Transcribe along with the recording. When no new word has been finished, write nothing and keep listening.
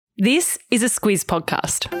This is a Squiz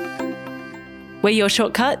podcast. We're your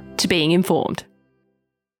shortcut to being informed.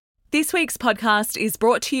 This week's podcast is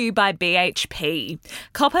brought to you by BHP.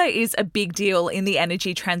 Copper is a big deal in the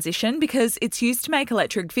energy transition because it's used to make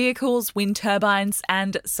electric vehicles, wind turbines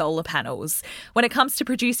and solar panels. When it comes to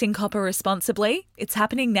producing copper responsibly, it's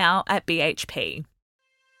happening now at BHP.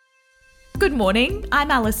 Good morning,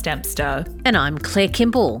 I'm Alice Dempster. And I'm Claire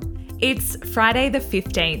Kimball. It's Friday the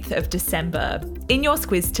 15th of December. In your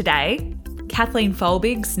Squiz today, Kathleen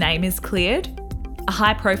Folbigg's name is cleared, a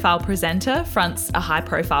high-profile presenter fronts a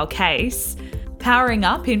high-profile case, powering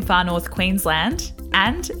up in far North Queensland,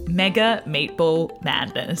 and mega meatball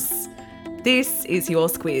madness. This is your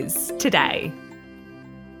Squiz today.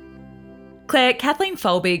 Claire, Kathleen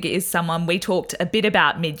Folbigg is someone we talked a bit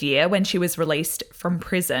about mid-year when she was released from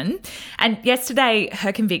prison, and yesterday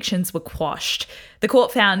her convictions were quashed. The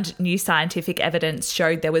court found new scientific evidence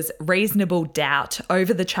showed there was reasonable doubt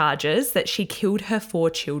over the charges that she killed her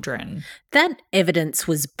 4 children. That evidence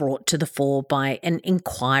was brought to the fore by an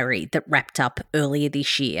inquiry that wrapped up earlier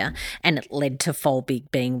this year, and it led to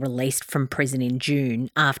Folbigg being released from prison in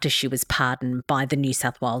June after she was pardoned by the New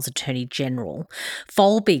South Wales Attorney General.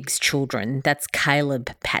 Folbigg's children, that's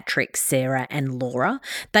Caleb, Patrick, Sarah and Laura,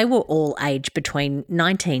 they were all aged between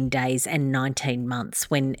 19 days and 19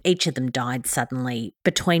 months when each of them died suddenly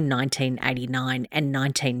between 1989 and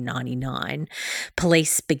 1999.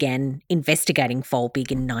 Police began investigating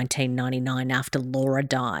Folbigg in 1999 after Laura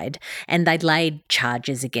died, and they laid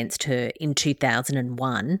charges against her in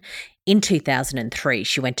 2001. In 2003,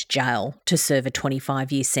 she went to jail to serve a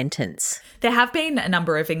 25-year sentence. There have been a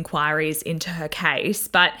number of inquiries into her case,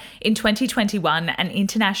 but in 2021, an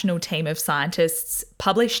international team of scientists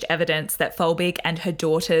published evidence that Folbigg and her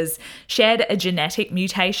daughters shared a genetic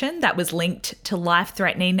mutation that was linked to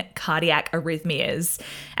life-threatening cardiac arrhythmias.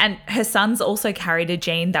 And her sons also carried a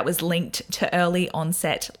gene that was linked to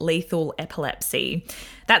early-onset lethal epilepsy.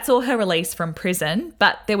 That saw her release from prison,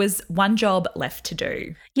 but there was one job left to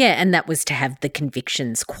do. Yeah, and that was to have the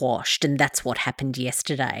convictions quashed, and that's what happened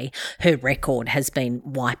yesterday. Her record has been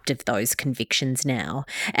wiped of those convictions now.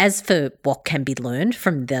 As for what can be learned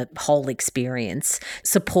from the whole experience,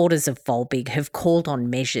 supporters of Folbigg have called on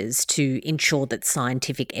measures to ensure that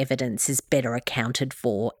scientific evidence is better accounted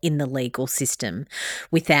for in the legal system.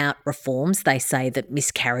 Without reforms, they say that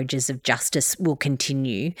miscarriages of justice will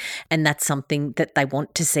continue, and that's something that they want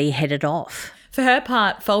to see headed off. For her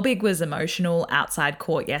part, Folbigg was emotional outside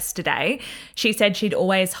court yesterday. She said she'd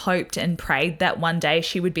always hoped and prayed that one day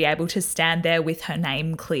she would be able to stand there with her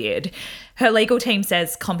name cleared. Her legal team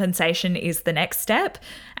says compensation is the next step,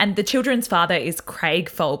 and the children's father is Craig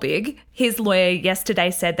Folbigg. His lawyer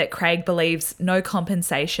yesterday said that Craig believes no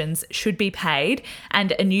compensations should be paid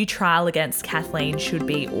and a new trial against Kathleen should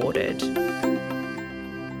be ordered.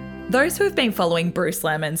 Those who have been following Bruce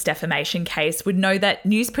Lehrmann's defamation case would know that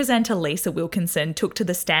news presenter Lisa Wilkinson took to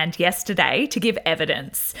the stand yesterday to give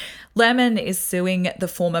evidence. Lehrmann is suing the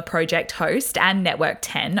former Project host and Network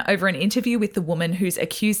 10 over an interview with the woman who's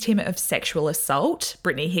accused him of sexual assault,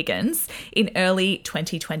 Brittany Higgins, in early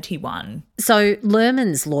 2021. So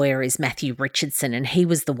Lehrmann's lawyer is Matthew Richardson, and he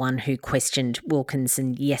was the one who questioned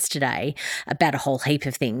Wilkinson yesterday about a whole heap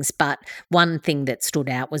of things. But one thing that stood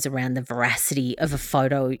out was around the veracity of a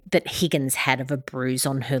photo that Higgins had of a bruise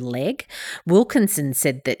on her leg. Wilkinson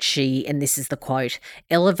said that she, and this is the quote,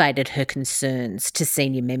 elevated her concerns to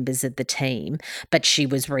senior members of the team, but she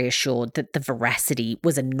was reassured that the veracity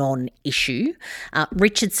was a non-issue.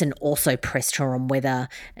 Richardson also pressed her on whether,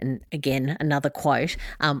 and again, another quote,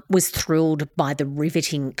 was thrilled by the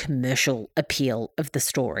riveting commercial appeal of the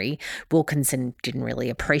story. Wilkinson didn't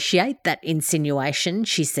really appreciate that insinuation.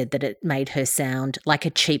 She said that it made her sound like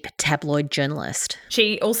a cheap tabloid journalist.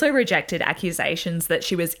 She also rejected accusations that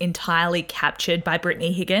she was entirely captured by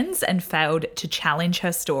Brittany Higgins and failed to challenge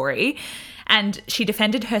her story. And she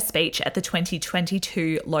defended her speech at the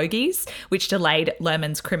 2022 Logies, which delayed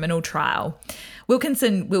Lehrmann's criminal trial.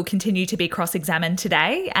 Wilkinson will continue to be cross-examined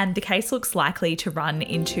today, and the case looks likely to run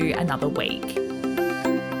into another week.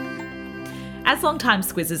 As long-time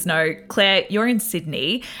squizzers know, Claire, you're in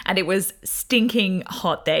Sydney and it was stinking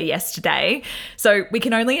hot there yesterday. So we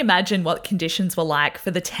can only imagine what conditions were like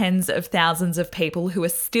for the tens of thousands of people who are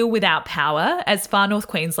still without power as far North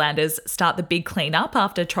Queenslanders start the big cleanup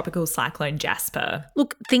after Tropical Cyclone Jasper.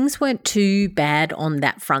 Look, things weren't too bad on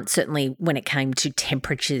that front, certainly when it came to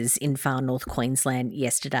temperatures in far North Queensland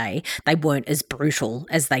yesterday. They weren't as brutal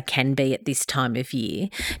as they can be at this time of year.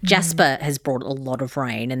 Jasper has brought a lot of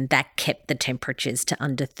rain and that kept the temperature temperatures to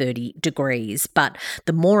under 30 degrees. But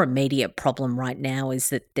the more immediate problem right now is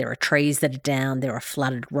that there are trees that are down, there are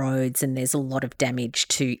flooded roads, and there's a lot of damage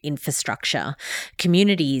to infrastructure.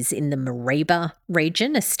 Communities in the Mareeba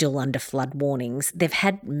region are still under flood warnings. They've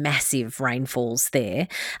had massive rainfalls there,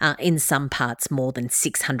 in some parts more than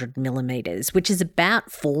 600 millimetres, which is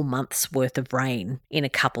about 4 months' worth of rain in a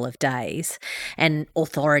couple of days. And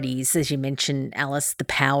authorities, as you mentioned, Alice, the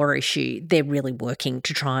power issue, they're really working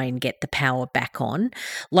to try and get the power back on.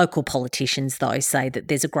 Local politicians, though, say that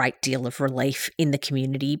there's a great deal of relief in the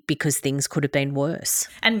community because things could have been worse.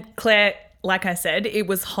 And Claire, like I said, it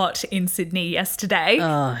was hot in Sydney yesterday.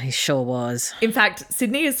 Oh, it sure was. In fact,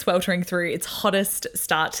 Sydney is sweltering through its hottest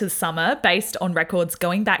start to the summer based on records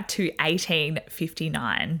going back to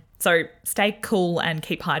 1859. So stay cool and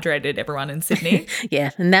keep hydrated, everyone in Sydney.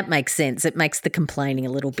 Yeah, and that makes sense. It makes the complaining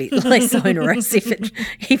a little bit less onerous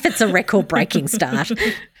if it's a record-breaking start.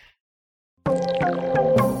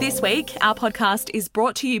 This week, our podcast is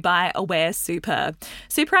brought to you by Aware Super.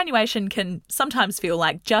 Superannuation can sometimes feel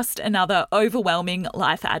like just another overwhelming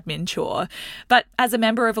life admin chore. But as a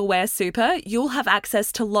member of Aware Super, you'll have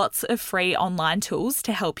access to lots of free online tools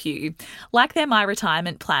to help you, like their My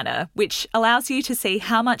Retirement Planner, which allows you to see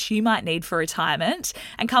how much you might need for retirement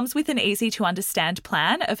and comes with an easy-to-understand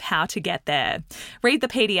plan of how to get there. Read the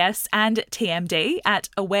PDS and TMD at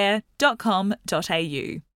aware.com.au.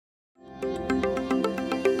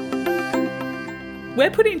 We're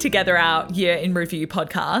putting together our Year in Review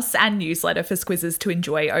podcast and newsletter for Squizzes to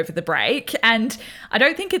enjoy over the break. And I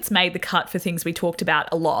don't think it's made the cut for things we talked about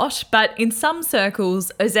a lot, but in some circles,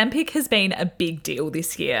 Ozempic has been a big deal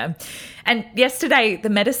this year. And yesterday, the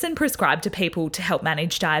medicine prescribed to people to help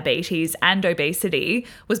manage diabetes and obesity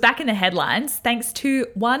was back in the headlines thanks to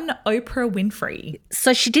one Oprah Winfrey.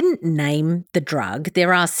 So she didn't name the drug.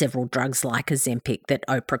 There are several drugs like Ozempic that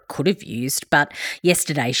Oprah could have used, but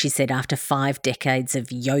yesterday she said after 5 decades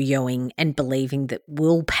of yo-yoing and believing that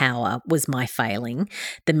willpower was my failing,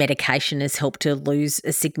 the medication has helped her lose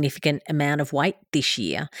a significant amount of weight this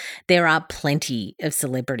year. There are plenty of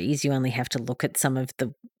celebrities. You only have to look at some of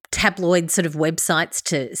the tabloid sort of websites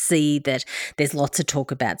to see that there's lots of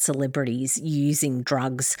talk about celebrities using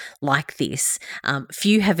drugs like this.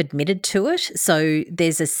 Few have admitted to it, so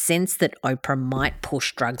there's a sense that Oprah might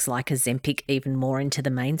push drugs like Ozempic even more into the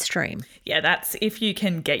mainstream. Yeah, that's if you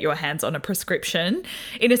can get your hands on a prescription.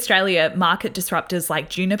 In Australia, market disruptors like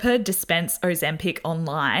Juniper dispense Ozempic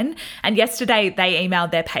online, and yesterday they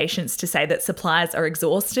emailed their patients to say that supplies are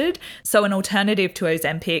exhausted, so an alternative to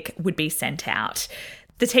Ozempic would be sent out.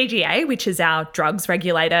 The TGA, which is our drugs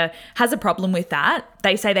regulator, has a problem with that.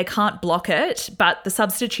 They say they can't block it, but the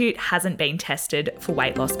substitute hasn't been tested for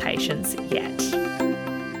weight loss patients yet.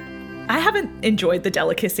 I haven't enjoyed the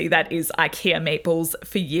delicacy that is Ikea meatballs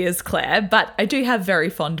for years, Claire, but I do have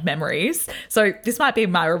very fond memories. So this might be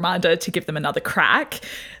my reminder to give them another crack.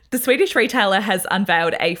 The Swedish retailer has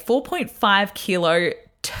unveiled a 4.5 kilo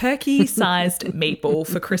turkey-sized meatball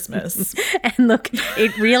for Christmas. And look,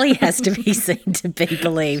 it really has to be seen to be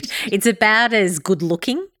believed. It's about as good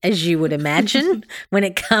looking as you would imagine when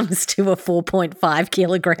it comes to a 4.5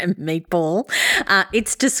 kilogram meatball.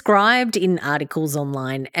 It's described in articles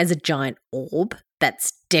online as a giant orb.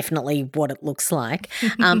 That's definitely what it looks like.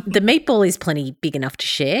 The meatball is plenty big enough to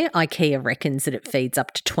share. Ikea reckons that it feeds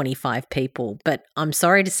up to 25 people. But I'm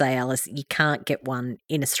sorry to say, Alice, you can't get one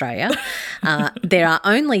in Australia. There are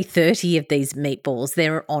only 30 of these meatballs.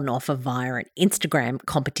 They're on offer via an Instagram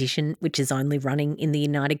competition, which is only running in the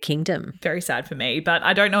United Kingdom. Very sad for me, but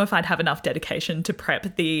I don't know if I'd have enough dedication to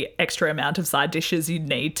prep the extra amount of side dishes you'd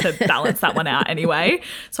need to balance that one out anyway.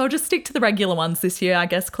 So I'll just stick to the regular ones this year, I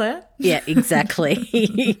guess, Claire. Yeah, exactly.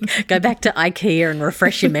 Go back to Ikea and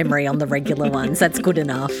refresh your memory on the regular ones. That's good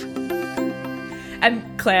enough. And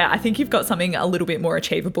Claire, I think you've got something a little bit more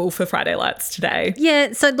achievable for Friday Lights today.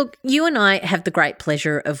 Yeah, so look, you and I have the great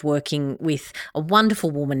pleasure of working with a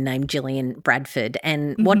wonderful woman named Gillian Bradford,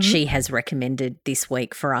 and what she has recommended this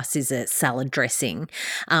week for us is a salad dressing.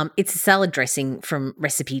 It's a salad dressing from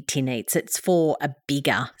Recipe Tin Eats. It's for a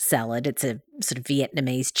bigger salad. It's a sort of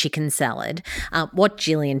Vietnamese chicken salad. What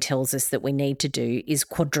Gillian tells us that we need to do is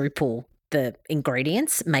quadruple the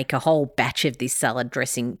ingredients, make a whole batch of this salad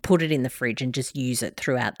dressing, put it in the fridge and just use it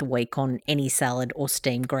throughout the week on any salad or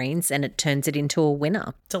steamed greens, and it turns it into a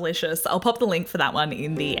winner. Delicious. I'll pop the link for that one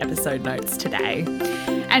in the episode notes today.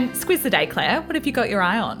 And Squiz the Day, Claire, what have you got your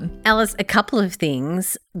eye on? Alice, a couple of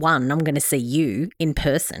things. One, I'm going to see you in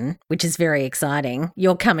person, which is very exciting.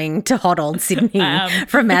 You're coming to hot old Sydney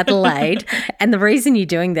from Adelaide. And the reason you're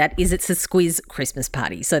doing that is it's a Squiz Christmas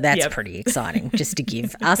party. So that's pretty exciting. Just to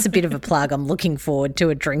give us a bit of a plug, I'm looking forward to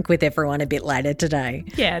a drink with everyone a bit later today.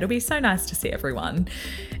 Yeah, it'll be so nice to see everyone.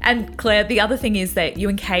 And Claire, the other thing is that you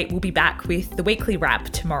and Kate will be back with the weekly wrap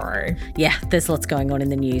tomorrow. Yeah, there's lots going on in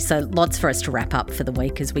the news. So lots for us to wrap up for the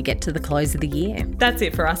week as we get to the close of the year. That's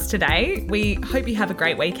it for us today. We hope you have a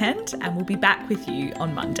great weekend and we'll be back with you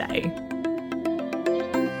on Monday.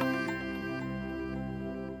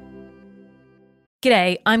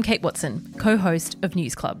 G'day, I'm Kate Watson, co-host of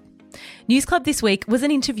News Club. News Club this week was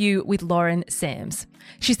an interview with Lauren Sams.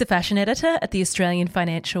 She's the fashion editor at the Australian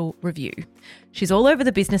Financial Review. She's all over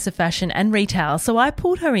the business of fashion and retail, so I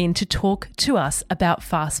pulled her in to talk to us about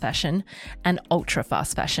fast fashion and ultra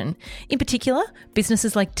fast fashion. In particular,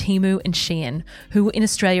 businesses like Temu and Shein, who in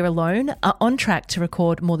Australia alone are on track to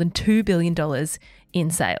record more than $2 billion in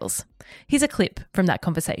sales. Here's a clip from that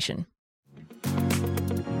conversation.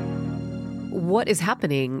 What is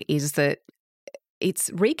happening is that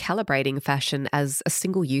it's recalibrating fashion as a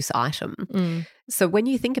single-use item. So when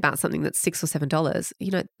you think about something that's $6 or $7,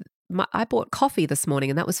 I bought coffee this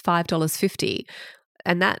morning and that was $5.50.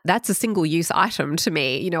 And that's a single-use item to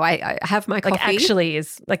me. I have my coffee. Actually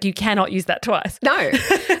is you cannot use that twice. No.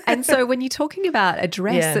 And so when you're talking about a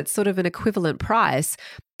dress that's sort of an equivalent price,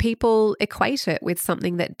 people equate it with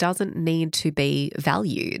something that doesn't need to be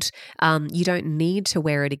valued. You don't need to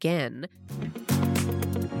wear it again.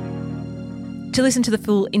 To listen to the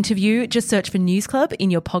full interview, just search for News Club in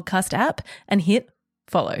your podcast app and hit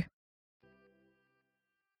follow.